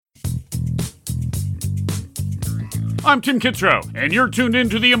I'm Tim Kitzrow, and you're tuned in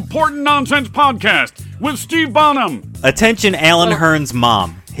to the Important Nonsense Podcast with Steve Bonham. Attention, Alan Hearn's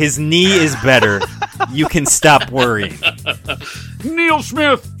mom. His knee is better. You can stop worrying. Neil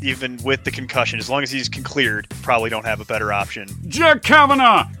Smith. Even with the concussion, as long as he's cleared, probably don't have a better option. Jack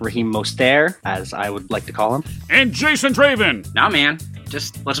Kavanaugh. Raheem Mostert, as I would like to call him. And Jason Draven. Nah, man.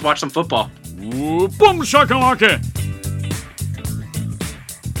 Just let's watch some football. Ooh, boom shakalaka.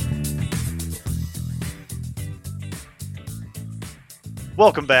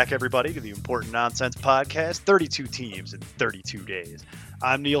 Welcome back, everybody, to the Important Nonsense Podcast, 32 teams in 32 days.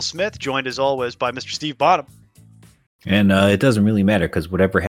 I'm Neil Smith, joined as always by Mr. Steve Bonham. And it doesn't really matter because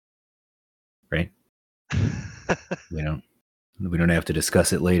whatever happens, right? we don't have to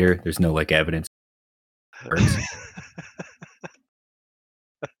discuss it later. There's no evidence.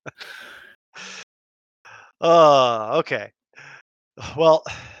 Okay. Well,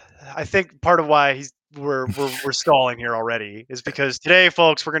 I think part of why we're stalling here already is because today,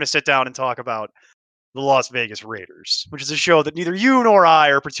 folks, we're going to sit down and talk about the Las Vegas Raiders, which is a show that neither you nor I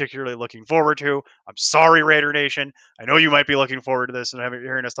are particularly looking forward to. I'm sorry, Raider Nation. I know you might be looking forward to this and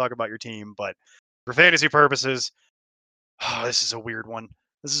hearing us talk about your team, but for fantasy purposes, this is a weird one.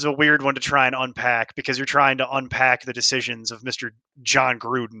 This is a weird one to try and unpack because you're trying to unpack the decisions of Mr. John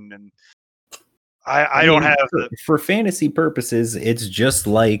Gruden, and I don't have for fantasy purposes. It's just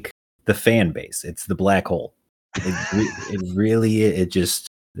like the fan base. It's the black hole. It just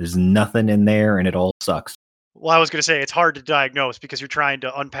there's nothing in there, and it all sucks. Well, I was going to say it's hard to diagnose because you're trying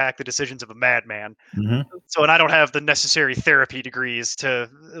to unpack the decisions of a madman. Mm-hmm. So, and I don't have the necessary therapy degrees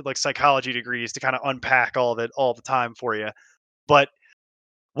psychology degrees to kind of unpack all of it all the time for you. But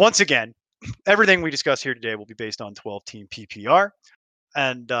once again, everything we discuss here today will be based on 12-team PPR.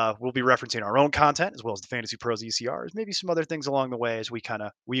 And we'll be referencing our own content as well as the Fantasy Pros ECRs, maybe some other things along the way as we kind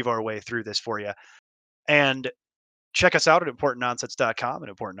of weave our way through this for you. And check us out at importantnonsense.com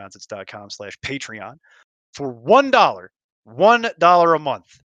and importantnonsense.com/Patreon for $1 a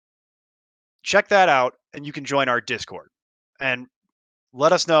month. Check that out, and you can join our Discord. And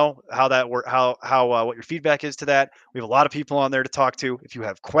let us know how that what your feedback is to that. We have a lot of people on there to talk to. If you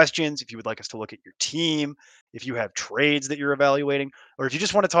have questions, if you would like us to look at your team, if you have trades that you're evaluating, or if you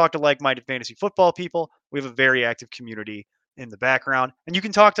just want to talk to like-minded fantasy football people, we have a very active community in the background, and you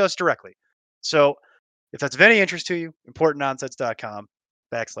can talk to us directly. So if that's of any interest to you,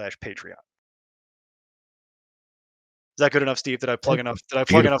 importantnonsense.com/Patreon. Is that good enough, Steve? Did I plug enough? Did I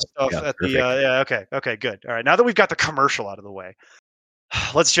plug enough stuff at the? Yeah. Okay. Good. All right. Now that we've got the commercial out of the way,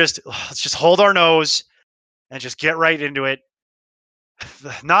 let's just hold our nose and just get right into it.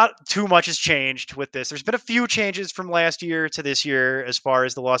 Not too much has changed with this. There's been a few changes from last year to this year as far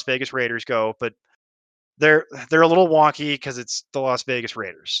as the Las Vegas Raiders go, but they're a little wonky because it's the Las Vegas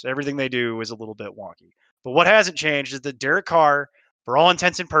Raiders. Everything they do is a little bit wonky. But what hasn't changed is that Derek Carr, for all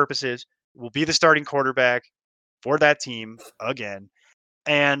intents and purposes, will be the starting quarterback for that team again.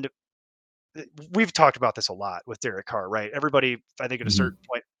 And we've talked about this a lot with Derek Carr, right? Everybody, I think at a certain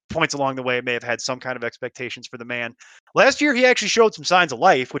points along the way may have had some kind of expectations for the man. Last year, he actually showed some signs of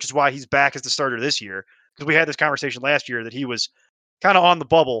life, which is why he's back as the starter this year. Because we had this conversation last year that he was kind of on the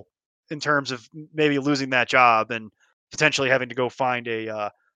bubble in terms of maybe losing that job and potentially having to go find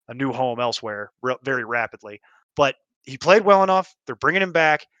a new home elsewhere very rapidly. But he played well enough. They're bringing him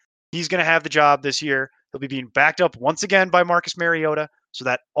back. He's going to have the job this year. He'll be being backed up once again by Marcus Mariota. So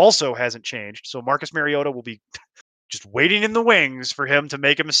that also hasn't changed. So Marcus Mariota will be just waiting in the wings for him to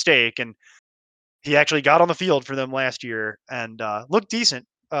make a mistake. And he actually got on the field for them last year and looked decent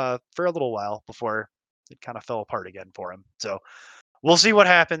for a little while before it kind of fell apart again for him. So we'll see what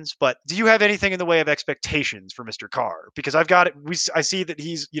happens. But do you have anything in the way of expectations for Mr. Carr? Because I've got it. I see that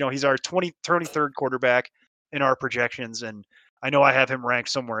he's our 23rd quarterback in our projections. And I know I have him ranked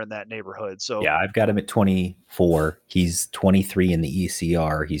somewhere in that neighborhood. So yeah, I've got him at 24. He's 23 in the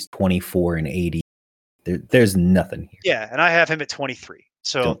ECR. He's 24 in 80. There's nothing here. Yeah, and I have him at 23.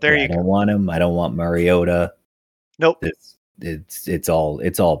 So there you go. I don't want him. I don't want Mariota. Nope. It's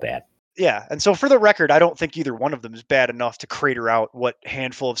all bad. Yeah, and so for the record, I don't think either one of them is bad enough to crater out what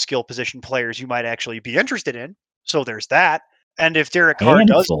handful of skill position players you might actually be interested in. So there's that. And if Derek Carr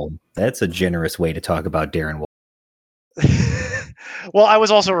that's a generous way to talk about Darren Waller. Well, I was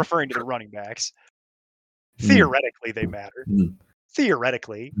also referring to the running backs. Theoretically, they matter.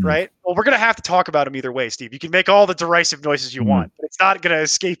 Theoretically, right? Well, we're going to have to talk about them either way, Steve. You can make all the derisive noises you want, but it's not going to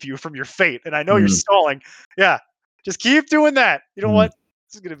escape you from your fate. And I know you're stalling. Yeah, just keep doing that. You know what?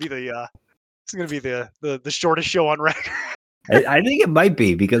 This is going to be the shortest show on record. I think it might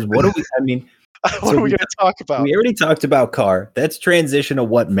be because what are we going to talk about? We already talked about Carr. Let's transition to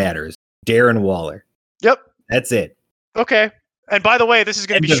what matters. Darren Waller. Yep. That's it. Okay. And by the way, this is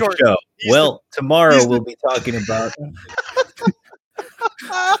going to be End of short. show. Well, tomorrow he's the- we'll be talking about.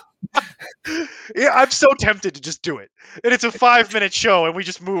 Yeah, I'm so tempted to just do it. And it's a 5-minute show and we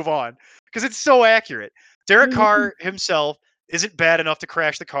just move on because it's so accurate. Derek Carr himself isn't bad enough to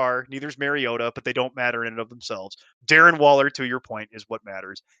crash the car. Neither is Mariota, but they don't matter in and of themselves. Darren Waller, to your point, is what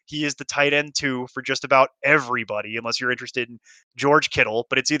matters. He is the tight end 2 for just about everybody, unless you're interested in George Kittle,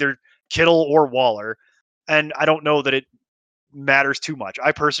 but it's either Kittle or Waller. And I don't know that it matters too much.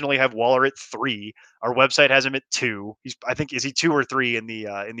 I personally have Waller at 3. Our website has him at 2. I think, is he 2 or 3 in the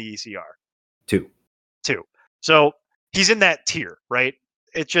ECR? 2. So he's in that tier, right?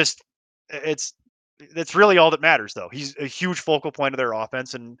 That's really all that matters, though. He's a huge focal point of their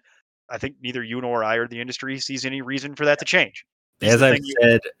offense, and I think neither you nor I or the industry sees any reason for that to change. As I've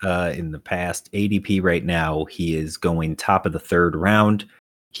said in the past, ADP right now, he is going top of the 3rd round.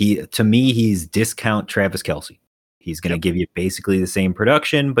 To me, he's discount Travis Kelce. He's going to give you basically the same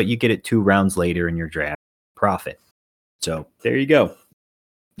production, but you get it 2 rounds later in your draft profit. So there you go.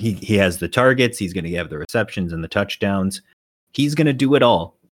 He has the targets. He's going to have the receptions and the touchdowns. He's going to do it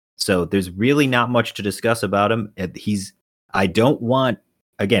all. So there's really not much to discuss about him.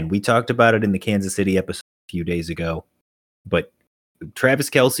 Again, we talked about it in the Kansas City episode a few days ago, but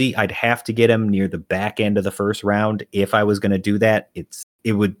Travis Kelce, I'd have to get him near the back end of the 1st round. If I was going to do that,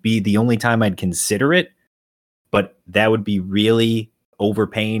 it would be the only time I'd consider it, but that would be really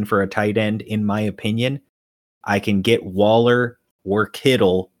overpaying for a tight end, in my opinion. I can get Waller or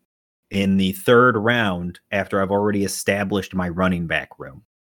Kittle in the 3rd round after I've already established my running back room.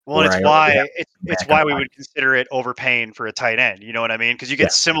 Well, it's why we would consider it overpaying for a tight end. You know what I mean? Because you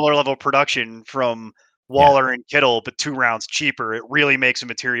get similar level production from Waller and Kittle, but 2 rounds cheaper. It really makes a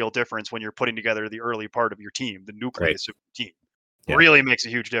material difference when you're putting together the early part of your team, the nucleus of your team. It really makes a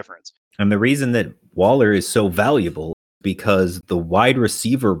huge difference. And the reason that Waller is so valuable because the wide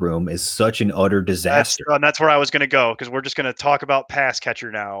receiver room is such an utter disaster. That's where I was going to go, because we're just going to talk about pass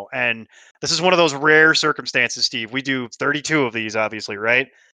catcher now. And this is one of those rare circumstances, Steve. We do 32 of these, obviously, right?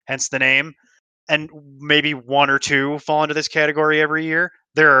 Hence the name. And maybe 1 or 2 fall into this category every year.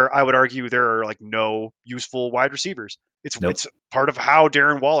 I would argue there are like no useful wide receivers. It's part of how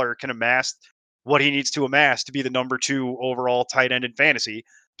Darren Waller can amass what he needs to amass to be the number 2 overall tight end in fantasy,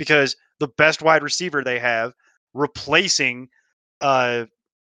 because the best wide receiver they have replacing oh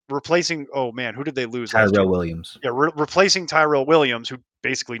man, who did they lose last year? Tyrell Williams. Yeah, replacing Tyrell Williams, who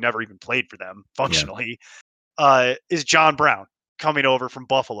basically never even played for them functionally, is John Brown coming over from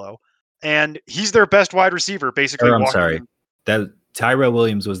Buffalo. And he's their best wide receiver, basically. I'm sorry. That Tyrell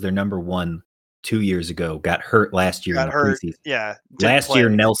Williams was their number 1 2 years ago. Got hurt last year in the preseason. Yeah. Last year,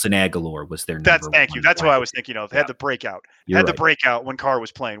 Nelson Aguilar was their number 1. Thank you. That's who I was thinking of. Had the breakout. The breakout when Carr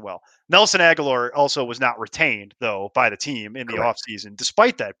was playing well. Nelson Aguilar also was not retained, though, by the team in the offseason,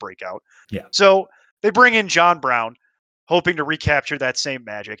 despite that breakout. Yeah. So they bring in John Brown, hoping to recapture that same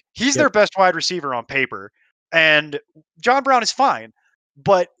magic. He's their best wide receiver on paper. And John Brown is fine,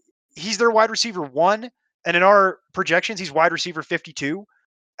 but he's their wide receiver 1. And in our projections, he's wide receiver 52.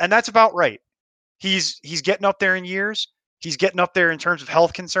 And that's about right. He's getting up there in years. He's getting up there in terms of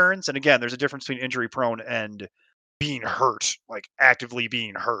health concerns. And again, there's a difference between injury prone and being hurt, like actively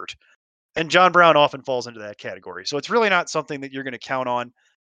being hurt. And John Brown often falls into that category. So it's really not something that you're going to count on.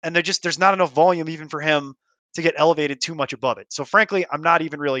 And there's not enough volume even for him to get elevated too much above it. So frankly, I'm not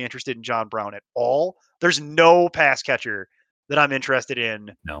even really interested in John Brown at all. There's no pass catcher that I'm interested in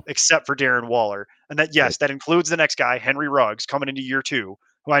except for Darren Waller. And that includes the next guy, Henry Ruggs, coming into year 2,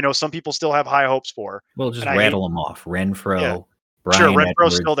 who I know some people still have high hopes for. Well, just rattle them off. Renfro, Brian Renfro's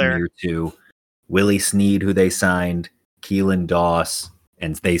Edwards still there. Year 2, Willie Snead, who they signed, Keelan Doss,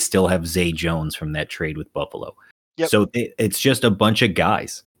 and they still have Zay Jones from that trade with Buffalo. Yep. So it's just a bunch of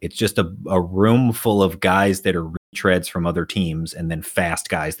guys. It's just a room full of guys that are retreads from other teams and then fast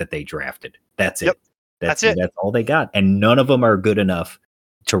guys that they drafted. That's it. Yep. That's it. That's all they got. And none of them are good enough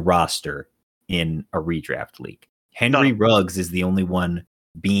to roster in a redraft league. Henry Ruggs is the only one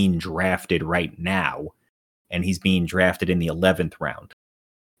being drafted right now, and he's being drafted in the 11th round.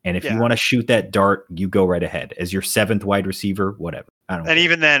 And if you want to shoot that dart, you go right ahead. As your 7th wide receiver, whatever.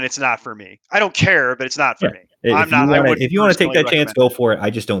 Even then, it's not for me. I don't care, but it's not for me. If you want to take that chance, go for it. I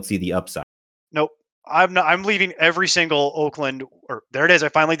just don't see the upside. Nope. I'm leaving every single Oakland. Or there it is. I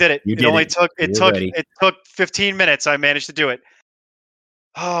finally did it. It took 15 minutes. I managed to do it.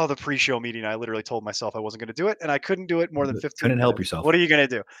 Oh, the pre-show meeting. I literally told myself I wasn't going to do it, and I couldn't do it more than 15 Couldn't minutes. help yourself. What are you going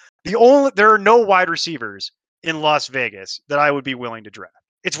to do? There are no wide receivers in Las Vegas that I would be willing to draft.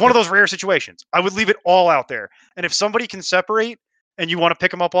 It's one of those rare situations. I would leave it all out there. And if somebody can separate and you want to pick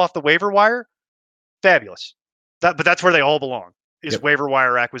them up off the waiver wire, fabulous. But that's where they all belong, is Yep. waiver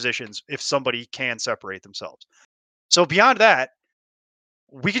wire acquisitions if somebody can separate themselves. So beyond that,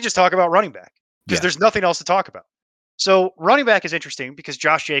 we can just talk about running back because Yeah. there's nothing else to talk about. So running back is interesting because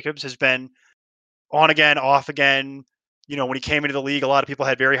Josh Jacobs has been on again, off again. When he came into the league, a lot of people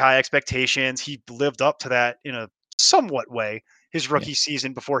had very high expectations. He lived up to that in a somewhat way his rookie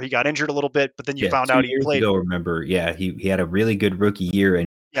season before he got injured a little bit, but then you found 2 out he years played. ago, remember, he had a really good rookie year and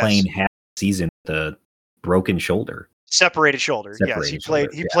playing half the season with a broken shoulder. Separated shoulder. Yes, he shoulder,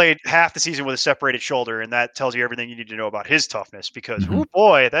 played half the season with a separated shoulder, and that tells you everything you need to know about his toughness because, Mhm. oh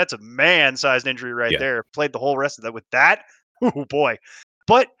boy, that's a man-sized injury right Yeah. there. Played the whole rest of that with that. Oh boy.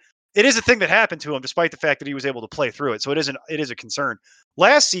 But it is a thing that happened to him despite the fact that he was able to play through it. So it is a concern.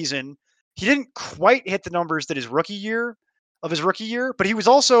 Last season, he didn't quite hit the numbers that his rookie year, but he was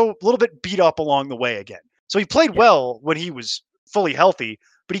also a little bit beat up along the way again. So he played well when he was fully healthy,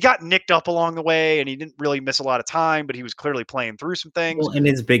 but he got nicked up along the way and he didn't really miss a lot of time, but he was clearly playing through some things. Well, and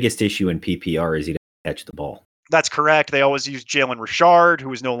his biggest issue in PPR is he doesn't catch the ball. That's correct. They always use Jalen Richard,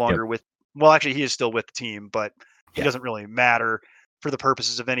 who is no longer actually he is still with the team, but he doesn't really matter for the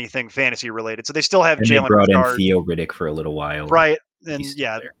purposes of anything fantasy related. So they still have Jalen brought Richard. in Theo Riddick for a little while. Right. And He's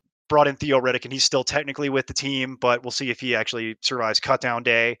still there. brought in Theo Riddick, and he's still technically with the team, but we'll see if he actually survives cutdown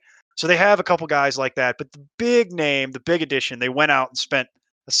day. So they have a couple guys like that, but the big name, the big addition, they went out and spent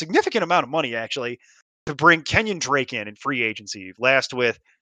a significant amount of money actually to bring Kenyon Drake in free agency last with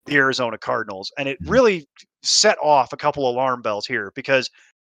the Arizona Cardinals. And it really set off a couple alarm bells here because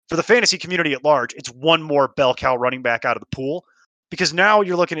for the fantasy community at large, it's one more bell cow running back out of the pool because now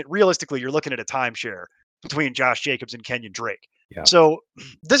you're looking at a timeshare between Josh Jacobs and Kenyon Drake. Yeah. So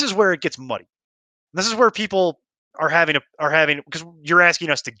this is where it gets muddy. This is where people are having because you're asking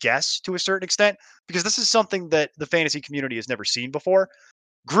us to guess to a certain extent because this is something that the fantasy community has never seen before.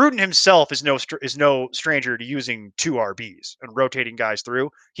 Gruden himself is no stranger to using 2 RBs and rotating guys through.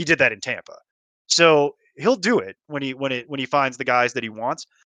 He did that in Tampa, so he'll do it when he finds the guys that he wants.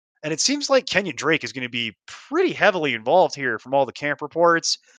 And it seems like Kenyon Drake is going to be pretty heavily involved here from all the camp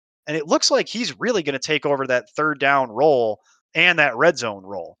reports, and it looks like he's really going to take over that third down role and that red zone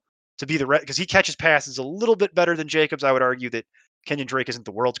role to be because he catches passes a little bit better than Jacobs. I would argue that Kenyon Drake isn't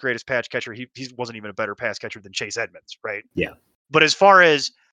the world's greatest pass catcher. He wasn't even a better pass catcher than Chase Edmonds, right? Yeah. But as far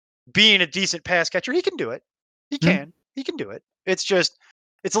as being a decent pass catcher, he can do it. He can do it. It's just,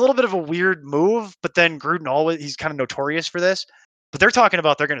 it's a little bit of a weird move, but then Gruden he's kind of notorious for this, but they're talking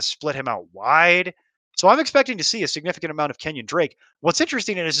about they're going to split him out wide. So I'm expecting to see a significant amount of Kenyon Drake. What's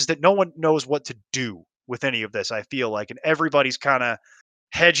interesting is that no one knows what to do with any of this, I feel like, and everybody's kind of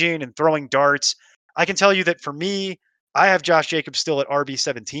hedging and throwing darts. I can tell you that for me, I have Josh Jacobs still at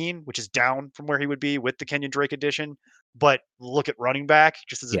RB17, which is down from where he would be with the Kenyon Drake addition. But look at running back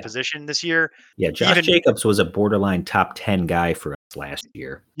just as a position this year. Yeah, Josh Jacobs was a borderline top 10 guy for us last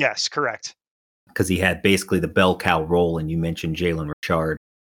year. Yes, correct. Because he had basically the bell cow role, and you mentioned Jalen Richard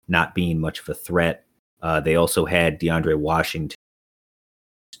not being much of a threat. They also had DeAndre Washington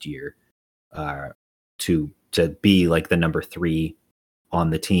last year to be like the number 3 on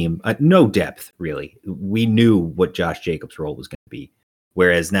the team. No depth, really. We knew what Josh Jacobs' role was going to be.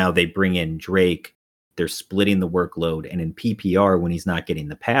 Whereas now they bring in Drake, they're splitting the workload. And in PPR, when he's not getting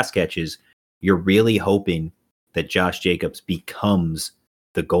the pass catches, you're really hoping that Josh Jacobs becomes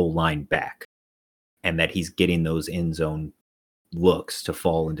the goal line back and that he's getting those end zone looks to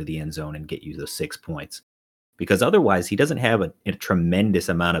fall into the end zone and get you those 6 points. Because otherwise, he doesn't have a tremendous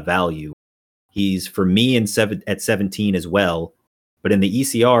amount of value. He's, for me, at 17 as well. But in the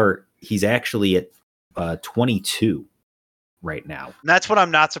ECR, he's actually at 22 right now. And that's what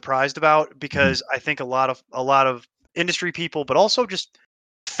I'm not surprised about because I think a lot of industry people, but also just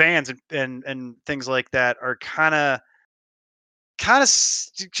fans and things like that are kind of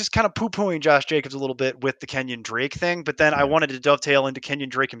poo-pooing Josh Jacobs a little bit with the Kenyon Drake thing. But then I wanted to dovetail into Kenyon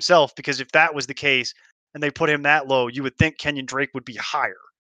Drake himself because if that was the case and they put him that low, you would think Kenyon Drake would be higher.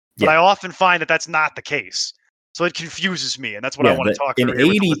 But I often find that that's not the case. So it confuses me, and that's what I want to talk in through here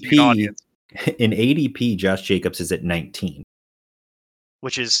with the listening audience. In ADP, Josh Jacobs is at 19.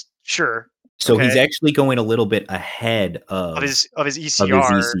 Which is sure. So he's actually going a little bit ahead of his ECR. Of his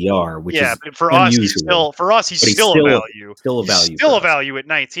ECR, which is but for unusual. us, he's still a value. Still a value. Still a value at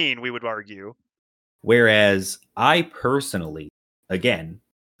 19, we would argue. Whereas I personally, again,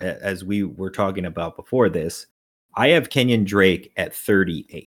 as we were talking about before this, I have Kenyon Drake at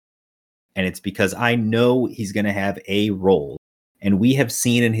 38. And it's because I know he's going to have a role. And we have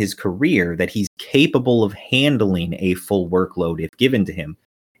seen in his career that he's capable of handling a full workload if given to him.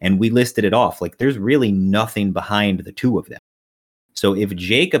 And we listed it off. Like, there's really nothing behind the two of them. So if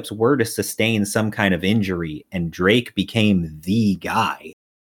Jacobs were to sustain some kind of injury and Drake became the guy,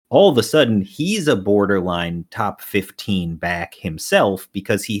 all of a sudden he's a borderline top 15 back himself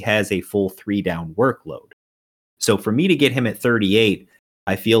because he has a full 3-down workload. So for me to get him at 38,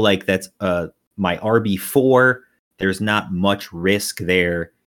 I feel like that's my RB4. There's not much risk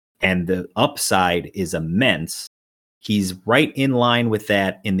there, and the upside is immense. He's right in line with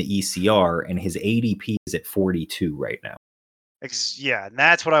that in the ECR, and his ADP is at 42 right now. Yeah, and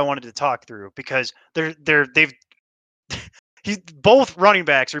that's what I wanted to talk through, because both running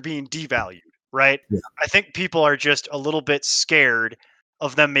backs are being devalued, right? Yeah. I think people are just a little bit scared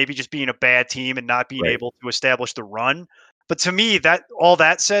of them maybe just being a bad team and not being able to establish the run. But to me, that all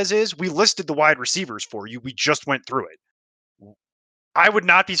that says is we listed the wide receivers for you. We just went through it. I would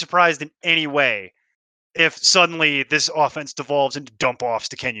not be surprised in any way if suddenly this offense devolves into dump offs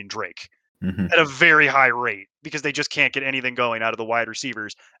to Kenyon Drake at a very high rate, because they just can't get anything going out of the wide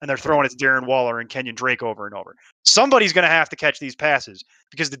receivers, and they're throwing it to Darren Waller and Kenyon Drake over and over. Somebody's going to have to catch these passes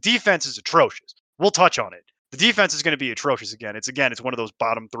because the defense is atrocious. We'll touch on it. The defense is going to be atrocious again. It's one of those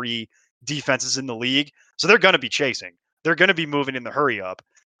bottom 3 defenses in the league. So they're going to be chasing. They're going to be moving in the hurry up.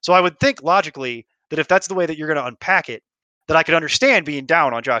 So I would think logically that if that's the way that you're going to unpack it, that I could understand being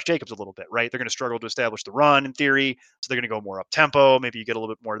down on Josh Jacobs a little bit, right? They're going to struggle to establish the run in theory. So they're going to go more up tempo. Maybe you get a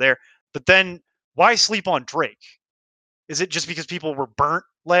little bit more there. But then why sleep on Drake? Is it just because people were burnt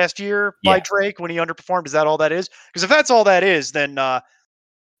last year by Drake when he underperformed? Is that all that is? Because if that's all that is, then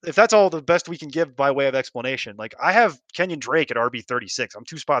if that's all the best we can give by way of explanation, like I have Kenyon Drake at RB 36. I'm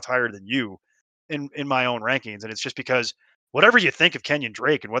 2 spots higher than you in my own rankings. And it's just because whatever you think of Kenyon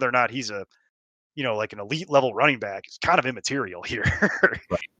Drake and whether or not he's like an elite level running back is kind of immaterial here.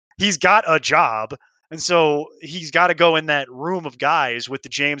 Right. He's got a job. And so he's got to go in that room of guys with the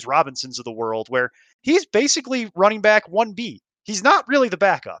James Robinsons of the world where he's basically running back 1B. He's not really the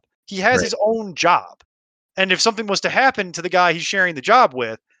backup. He has his own job. And if something was to happen to the guy he's sharing the job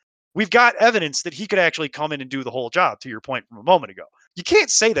with, we've got evidence that he could actually come in and do the whole job, to your point from a moment ago. You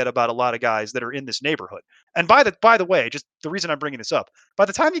can't say that about a lot of guys that are in this neighborhood. And by the way, just the reason I'm bringing this up, by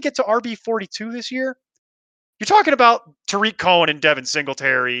the time you get to RB 42 this year, you're talking about Tariq Cohen and Devin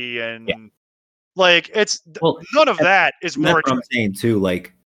Singletary and like none of that is more. That's what I'm saying too.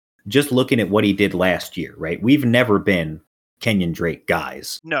 Like just looking at what he did last year, right? We've never been Kenyon Drake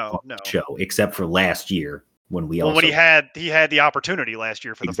guys. No. Show except for last year when he had the opportunity last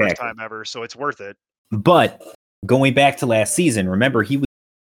year for the first time ever, so it's worth it. But going back to last season, remember he was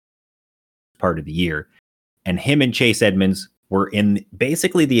part of the year, and him and Chase Edmonds were in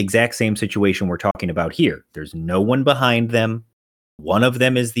basically the exact same situation we're talking about here. There's no one behind them. One of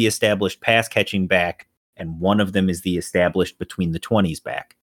them is the established pass catching back, and one of them is the established between the 20s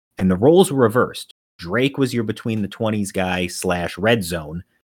back. And the roles were reversed. Drake was your between the 20s guy / red zone,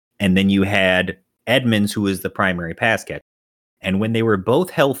 and then you had Edmonds, who is the primary pass catcher. And when they were both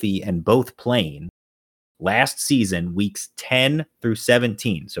healthy and both playing last season, weeks 10 through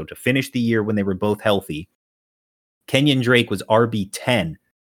 17, so to finish the year when they were both healthy, Kenyon Drake was RB 10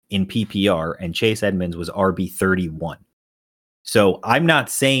 in PPR and Chase Edmonds was RB 31. So I'm not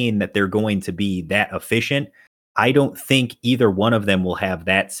saying that they're going to be that efficient. I don't think either one of them will have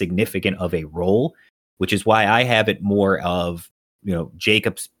that significant of a role, which is why I have it more of,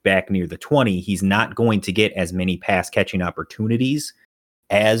 Jacobs back near the 20. He's not going to get as many pass catching opportunities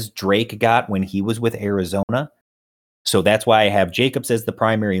as Drake got when he was with Arizona. So that's why I have Jacobs as the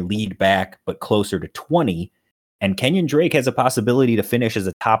primary lead back, but closer to 20. And Kenyon Drake has a possibility to finish as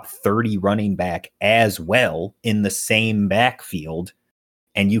a top 30 running back as well in the same backfield.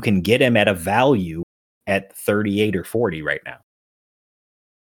 And you can get him at a value at 38 or 40 right now.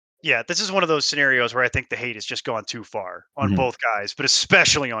 Yeah, this is one of those scenarios where I think the hate has just gone too far on both guys, but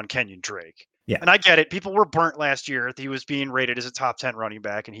especially on Kenyon Drake. Yeah. And I get it. People were burnt last year. He was being rated as a top 10 running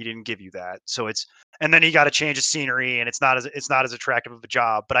back and he didn't give you that. So and then he got a change of scenery and it's not as attractive of a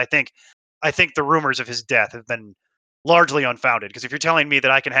job. But I think the rumors of his death have been largely unfounded, because if you're telling me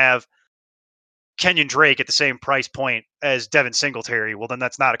that I can have Kenyon Drake at the same price point as Devin Singletary, well, then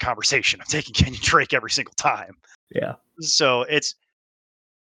that's not a conversation. I'm taking Kenyon Drake every single time. Yeah. So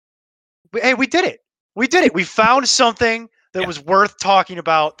hey, we did it. We did it. We found something that was worth talking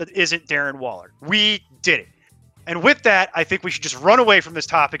about that isn't Darren Waller. We did it. And with that, I think we should just run away from this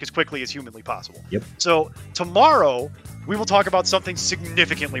topic as quickly as humanly possible. Yep. So tomorrow, we will talk about something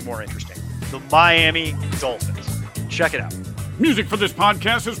significantly more interesting. The Miami Dolphins. Check it out. Music for this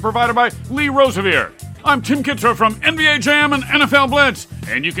podcast is provided by Lee Rosevere. I'm Tim Kitzer from NBA Jam and NFL Blitz,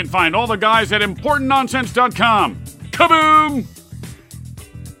 and you can find all the guys at ImportantNonsense.com. Kaboom!